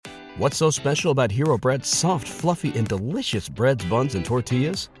What's so special about Hero Bread's soft, fluffy, and delicious breads, buns, and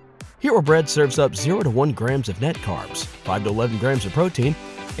tortillas? Hero Bread serves up 0 to 1 grams of net carbs, 5 to 11 grams of protein,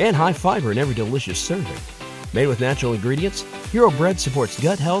 and high fiber in every delicious serving. Made with natural ingredients, Hero Bread supports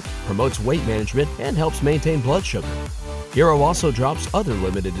gut health, promotes weight management, and helps maintain blood sugar. Hero also drops other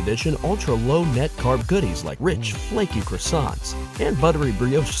limited edition ultra-low net carb goodies like rich, flaky croissants and buttery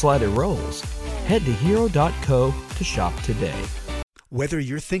brioche slider rolls. Head to hero.co to shop today. Whether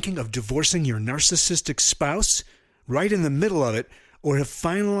you're thinking of divorcing your narcissistic spouse, right in the middle of it, or have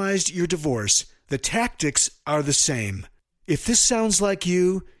finalized your divorce, the tactics are the same. If this sounds like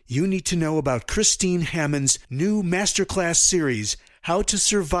you need to know about Christine Hammond's new masterclass series, How to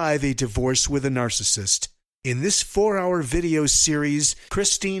Survive a Divorce with a Narcissist. In this 4-hour video series,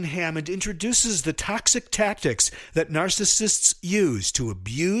 Christine Hammond introduces the toxic tactics that narcissists use to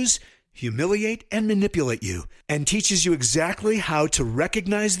abuse, humiliate, and manipulate you, and teaches you exactly how to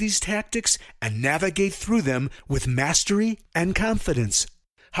recognize these tactics and navigate through them with mastery and confidence.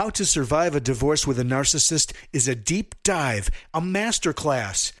 How to Survive a Divorce with a Narcissist is a deep dive, a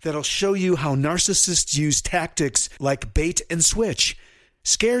masterclass that'll show you how narcissists use tactics like bait and switch,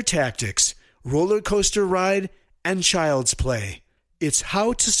 scare tactics, roller coaster ride, and child's play. It's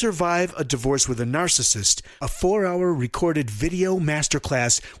How to Survive a Divorce with a Narcissist, a 4-hour recorded video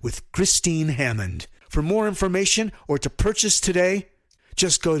masterclass with Christine Hammond. For more information or to purchase today,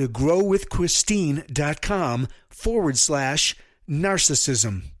 just go to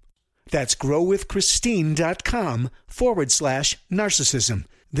growwithchristine.com/narcissism. That's growwithchristine.com/narcissism.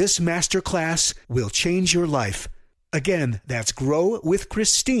 This masterclass will change your life. Again, that's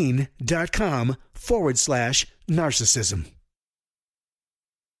growwithchristine.com/narcissism.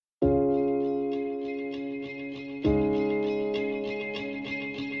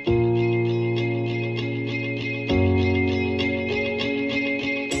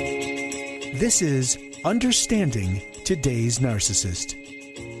 This is Understanding Today's Narcissist.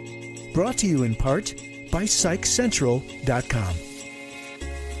 Brought to you in part by PsychCentral.com.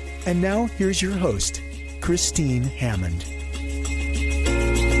 And now here's your host, Christine Hammond.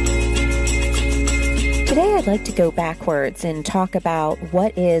 Today I'd like to go backwards and talk about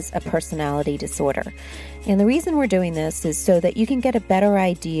what is a personality disorder. And the reason we're doing this is so that you can get a better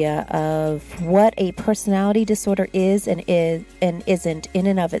idea of what a personality disorder is and isn't in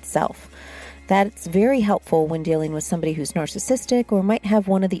and of itself. That's very helpful when dealing with somebody who's narcissistic or might have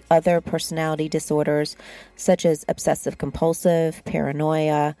one of the other personality disorders, such as obsessive-compulsive,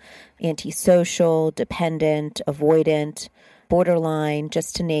 paranoia, antisocial, dependent, avoidant, borderline,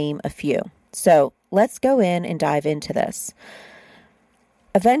 just to name a few. So let's go in and dive into this.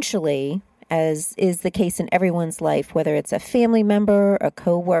 Eventually, as is the case in everyone's life, whether it's a family member, a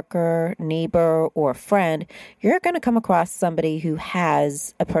coworker, neighbor, or friend, you're going to come across somebody who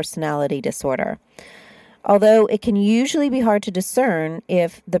has a personality disorder. Although it can usually be hard to discern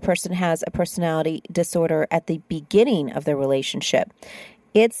if the person has a personality disorder at the beginning of the relationship,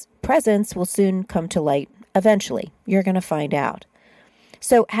 its presence will soon come to light eventually. You're going to find out.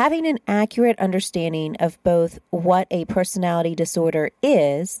 So having an accurate understanding of both what a personality disorder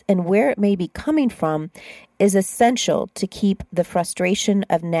is and where it may be coming from is essential to keep the frustration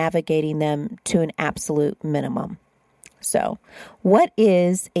of navigating them to an absolute minimum. So, what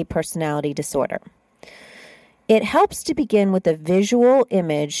is a personality disorder? It helps to begin with a visual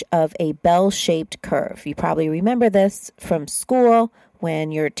image of a bell-shaped curve. You probably remember this from school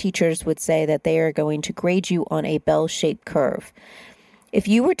when your teachers would say that they are going to grade you on a bell-shaped curve. If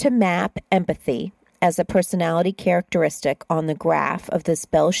you were to map empathy as a personality characteristic on the graph of this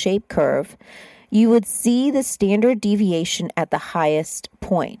bell-shaped curve, you would see the standard deviation at the highest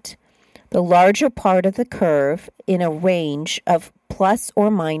point. The larger part of the curve in a range of plus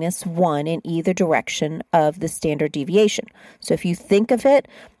or minus 1 in either direction of the standard deviation. So if you think of it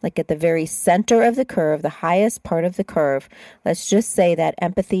like at the very center of the curve, the highest part of the curve, let's just say that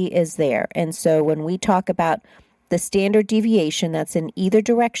empathy is there. And so when we talk about the standard deviation that's in either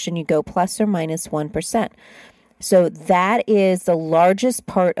direction, you go plus or minus 1%. So that is the largest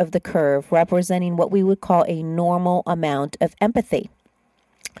part of the curve, representing what we would call a normal amount of empathy.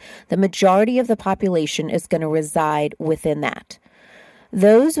 The majority of the population is going to reside within that.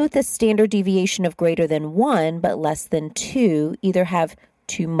 Those with a standard deviation of greater than 1 but less than 2 either have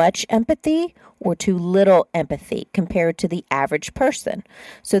too much empathy or too little empathy compared to the average person.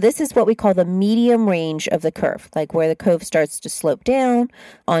 So this is what we call the medium range of the curve, like where the curve starts to slope down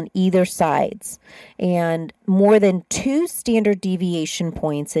on either sides. And more than 2 standard deviation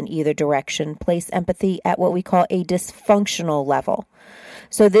points in either direction place empathy at what we call a dysfunctional level.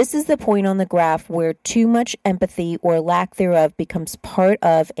 So this is the point on the graph where too much empathy or lack thereof becomes part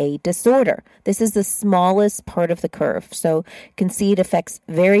of a disorder. This is the smallest part of the curve, so you can see it affects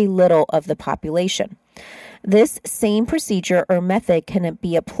very little of the population. This same procedure or method can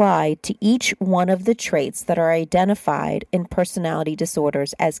be applied to each one of the traits that are identified in personality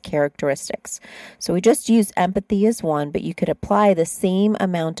disorders as characteristics. So we just use empathy as one, but you could apply the same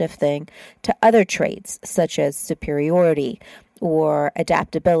amount of thing to other traits such as superiority or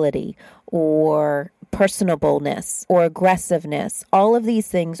adaptability or personableness or aggressiveness. All of these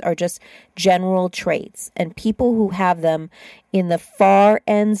things are just general traits, and people who have them in the far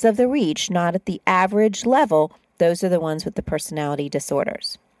ends of the reach, not at the average level, those are the ones with the personality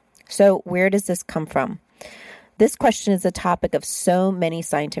disorders. So where does this come from? This question is the topic of so many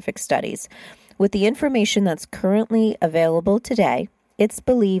scientific studies. With the information that's currently available today, it's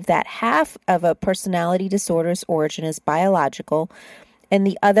believed that half of a personality disorder's origin is biological and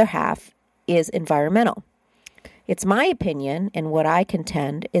the other half is environmental. It's my opinion, and what I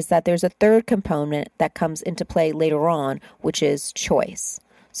contend, is that there's a third component that comes into play later on, which is choice.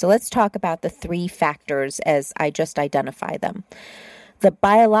 So let's talk about the three factors as I just identify them. The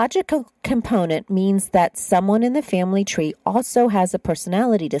biological component means that someone in the family tree also has a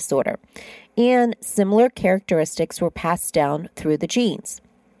personality disorder, and similar characteristics were passed down through the genes.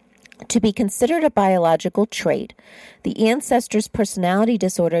 To be considered a biological trait, the ancestor's personality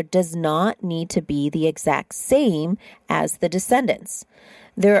disorder does not need to be the exact same as the descendants.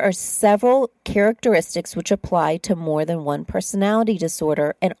 There are several characteristics which apply to more than one personality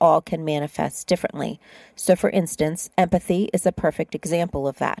disorder, and all can manifest differently. So, for instance, empathy is a perfect example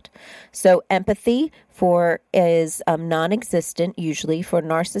of that. So, empathy is non-existent usually for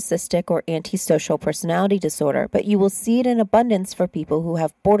narcissistic or antisocial personality disorder, but you will see it in abundance for people who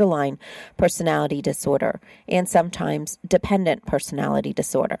have borderline personality disorder and sometimes dependent personality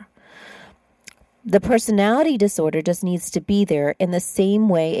disorder. The personality disorder just needs to be there in the same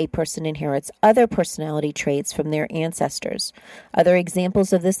way a person inherits other personality traits from their ancestors. Other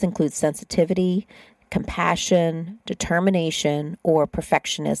examples of this include sensitivity, compassion, determination, or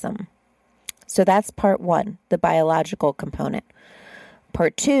perfectionism. So that's part one, the biological component.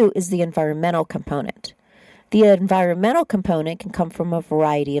 Part two is the environmental component. The environmental component can come from a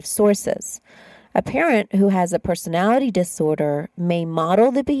variety of sources. A parent who has a personality disorder may model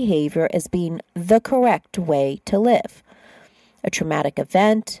the behavior as being the correct way to live. A traumatic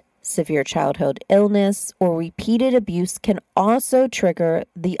event, severe childhood illness, or repeated abuse can also trigger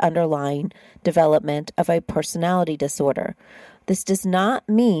the underlying development of a personality disorder. This does not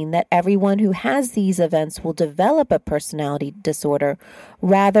mean that everyone who has these events will develop a personality disorder.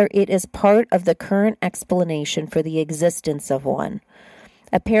 Rather, it is part of the current explanation for the existence of one.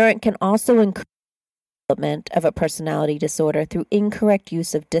 A parent can also encourage of a personality disorder through incorrect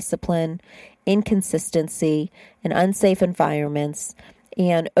use of discipline, inconsistency, and unsafe environments,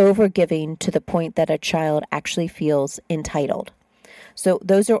 and overgiving to the point that a child actually feels entitled. So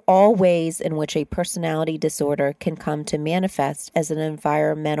those are all ways in which a personality disorder can come to manifest as an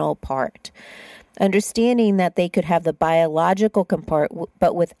environmental part. Understanding that they could have the biological part,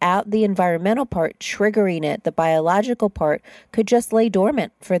 but without the environmental part triggering it, the biological part could just lay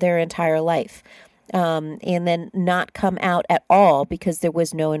dormant for their entire life. And then not come out at all because there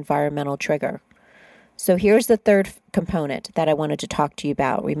was no environmental trigger. So here's the third component that I wanted to talk to you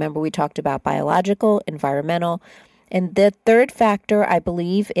about. Remember, we talked about biological, environmental, and the third factor, I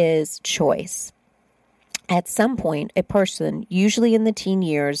believe, is choice. At some point, a person, usually in the teen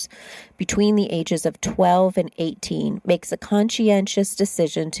years, between the ages of 12 and 18, makes a conscientious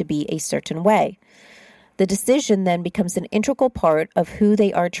decision to be a certain way. The decision then becomes an integral part of who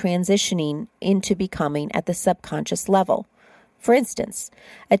they are transitioning into becoming at the subconscious level. For instance,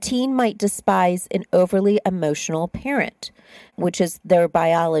 a teen might despise an overly emotional parent, which is their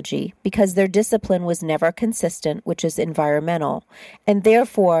biology, because their discipline was never consistent, which is environmental, and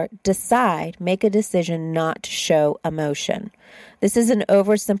therefore make a decision not to show emotion. This is an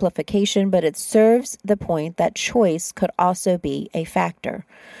oversimplification, but it serves the point that choice could also be a factor.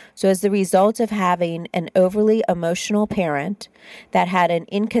 So as the result of having an overly emotional parent that had an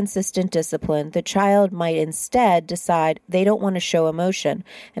inconsistent discipline, the child might instead decide they don't want to show emotion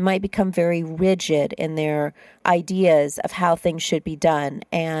and might become very rigid in their ideas of how things should be done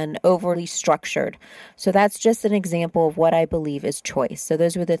and overly structured. So that's just an example of what I believe is choice. So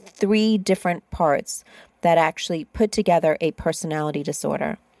those were the three different parts that actually put together a personality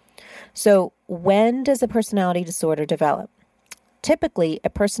disorder. So when does a personality disorder develop? Typically, a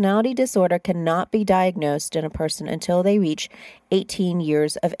personality disorder cannot be diagnosed in a person until they reach 18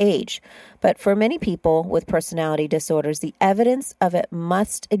 years of age. But for many people with personality disorders, the evidence of it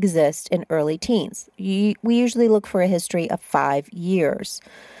must exist in early teens. We usually look for a history of 5 years.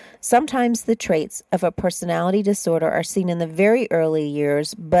 Sometimes the traits of a personality disorder are seen in the very early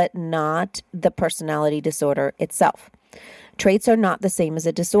years, but not the personality disorder itself. Traits are not the same as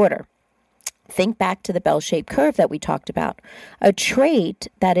a disorder. Think back to the bell-shaped curve that we talked about. A trait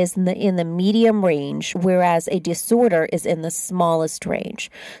that is in the medium range, whereas a disorder is in the smallest range.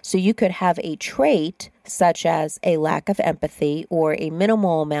 So you could have a trait such as a lack of empathy or a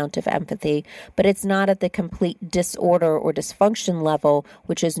minimal amount of empathy, but it's not at the complete disorder or dysfunction level,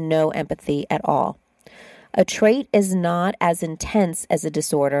 which is no empathy at all. A trait is not as intense as a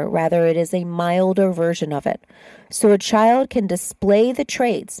disorder, rather it is a milder version of it. So a child can display the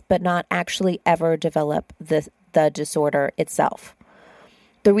traits, but not actually ever develop the disorder itself.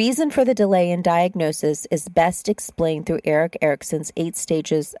 The reason for the delay in diagnosis is best explained through Erik Erikson's 8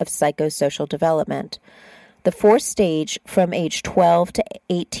 stages of psychosocial development. The 4th stage, from age 12 to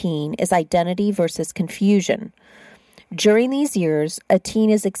 18, is identity versus confusion. During these years, a teen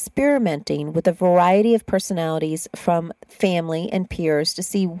is experimenting with a variety of personalities from family and peers to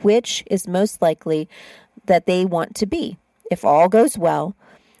see which is most likely that they want to be. If all goes well,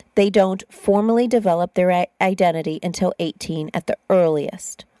 they don't formally develop their identity until 18 at the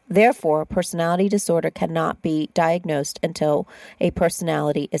earliest. Therefore, personality disorder cannot be diagnosed until a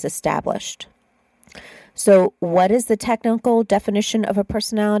personality is established. So, what is the technical definition of a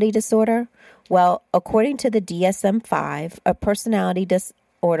personality disorder? Well, according to the DSM-5, a personality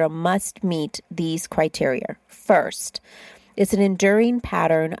disorder must meet these criteria. First, it's an enduring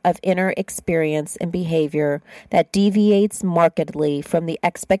pattern of inner experience and behavior that deviates markedly from the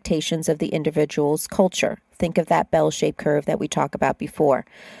expectations of the individual's culture. Think of that bell-shaped curve that we talked about before.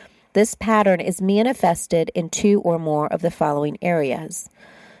 This pattern is manifested in 2 or more of the following areas.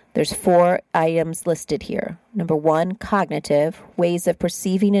 There's 4 items listed here. Number 1, cognitive, ways of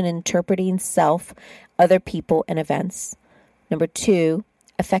perceiving and interpreting self, other people, and events. Number 2,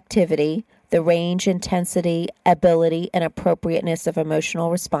 affectivity, the range, intensity, ability, and appropriateness of emotional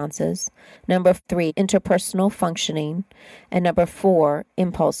responses. Number 3, interpersonal functioning. And number 4,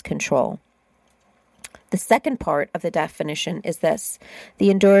 impulse control. The second part of the definition is this. The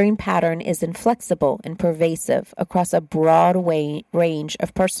enduring pattern is inflexible and pervasive across a broad range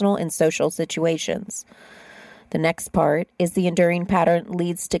of personal and social situations. The next part is the enduring pattern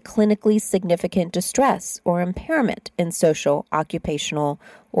leads to clinically significant distress or impairment in social, occupational,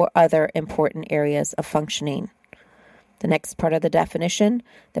 or other important areas of functioning. The next part of the definition,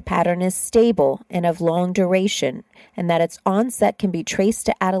 the pattern is stable and of long duration, and that its onset can be traced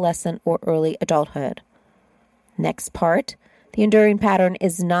to adolescent or early adulthood. Next part, the enduring pattern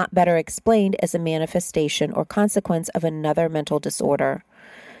is not better explained as a manifestation or consequence of another mental disorder.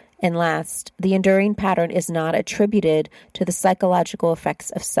 And last, the enduring pattern is not attributed to the psychological effects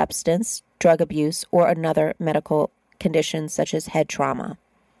of substance, drug abuse, or another medical condition such as head trauma.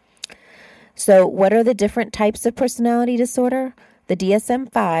 So what are the different types of personality disorder? The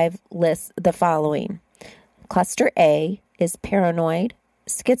DSM-5 lists the following. Cluster A is paranoid,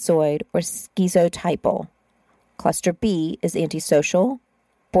 schizoid, or schizotypal. Cluster B is antisocial,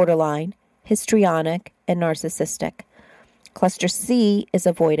 borderline, histrionic, and narcissistic. Cluster C is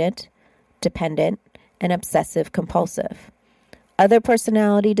avoidant, dependent, and obsessive-compulsive. Other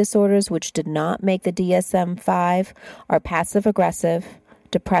personality disorders which did not make the DSM-5 are passive-aggressive,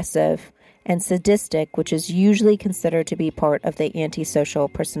 depressive, and sadistic, which is usually considered to be part of the antisocial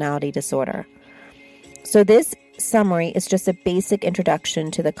personality disorder. So this summary is just a basic introduction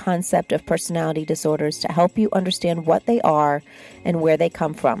to the concept of personality disorders to help you understand what they are and where they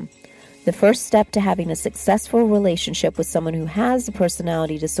come from. The first step to having a successful relationship with someone who has a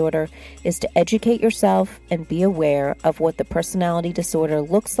personality disorder is to educate yourself and be aware of what the personality disorder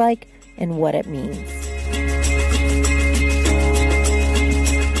looks like and what it means.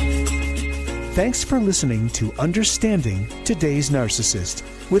 Thanks for listening to Understanding Today's Narcissist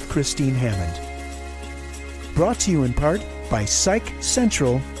with Christine Hammond. Brought to you in part by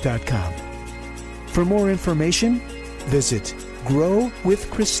PsychCentral.com. For more information, visit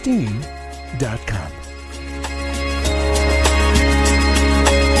GrowWithChristine.com.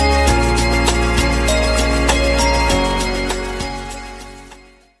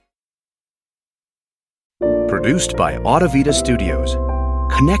 Produced by Audavita Studios.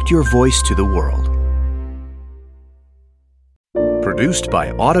 Connect your voice to the world. Produced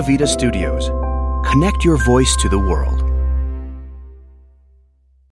by Audavita Studios. Connect your voice to the world.